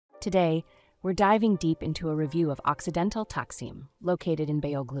Today, we're diving deep into a review of Occidental Taksim, located in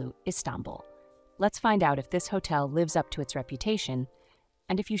Beyoğlu, Istanbul. Let's find out if this hotel lives up to its reputation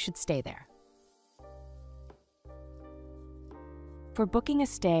and if you should stay there. For booking a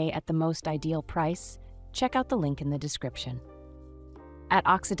stay at the most ideal price, check out the link in the description. At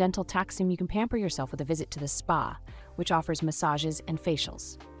Occidental Taksim, you can pamper yourself with a visit to the spa, which offers massages and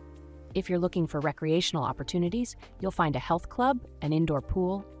facials. If you're looking for recreational opportunities, you'll find a health club, an indoor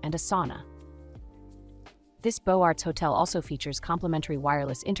pool, and a sauna. This Beau Arts hotel also features complimentary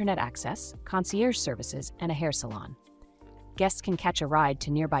wireless internet access, concierge services, and a hair salon. Guests can catch a ride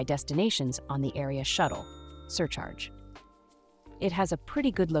to nearby destinations on the area shuttle, surcharge. It has a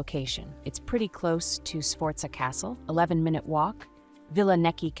pretty good location. It's pretty close to Sforza Castle, 11-minute walk, Villa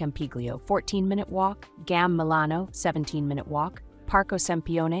Necchi Campiglio, 14-minute walk, Gam Milano, 17-minute walk, Parco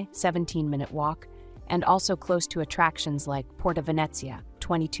Sempione, 17-minute walk, and also close to attractions like Porta Venezia,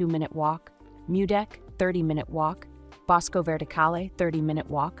 22-minute walk, Mudec, 30-minute walk, Bosco Verticale, 30-minute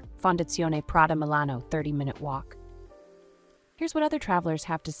walk, Fondazione Prada Milano, 30-minute walk. Here's what other travelers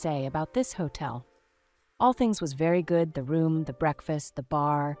have to say about this hotel. All things was very good: the room, the breakfast, the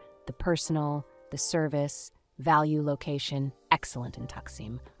bar, the personal, the service, value, location, excellent in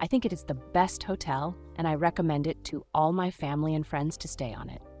Taksim. I think it is the best hotel, and I recommend it to all my family and friends to stay on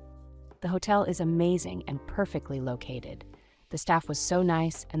it. The hotel is amazing and perfectly located. The staff was so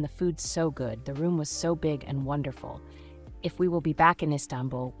nice and the food so good. The room was so big and wonderful. If we will be back in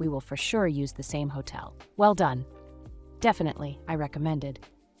Istanbul, we will for sure use the same hotel. Well done. Definitely, I recommend it.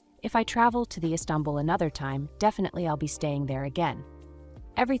 If I travel to the Istanbul another time, definitely I'll be staying there again.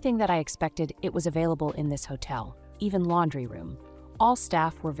 Everything that I expected, it was available in this hotel, even laundry room. All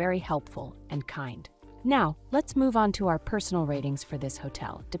staff were very helpful and kind. Now, let's move on to our personal ratings for this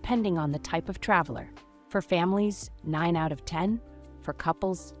hotel, depending on the type of traveler. For families, 9 out of 10. For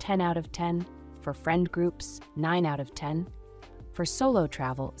couples, 10 out of 10. For friend groups, 9 out of 10. For solo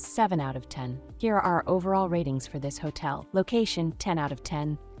travel, 7 out of 10. Here are our overall ratings for this hotel. Location, 10 out of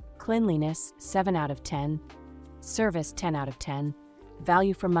 10. Cleanliness, 7 out of 10. Service, 10 out of 10.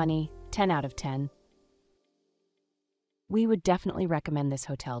 Value for money, 10 out of 10. We would definitely recommend this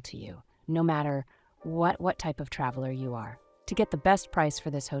hotel to you, no matter what type of traveler you are. To get the best price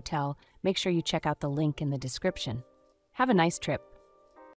for this hotel, make sure you check out the link in the description. Have a nice trip.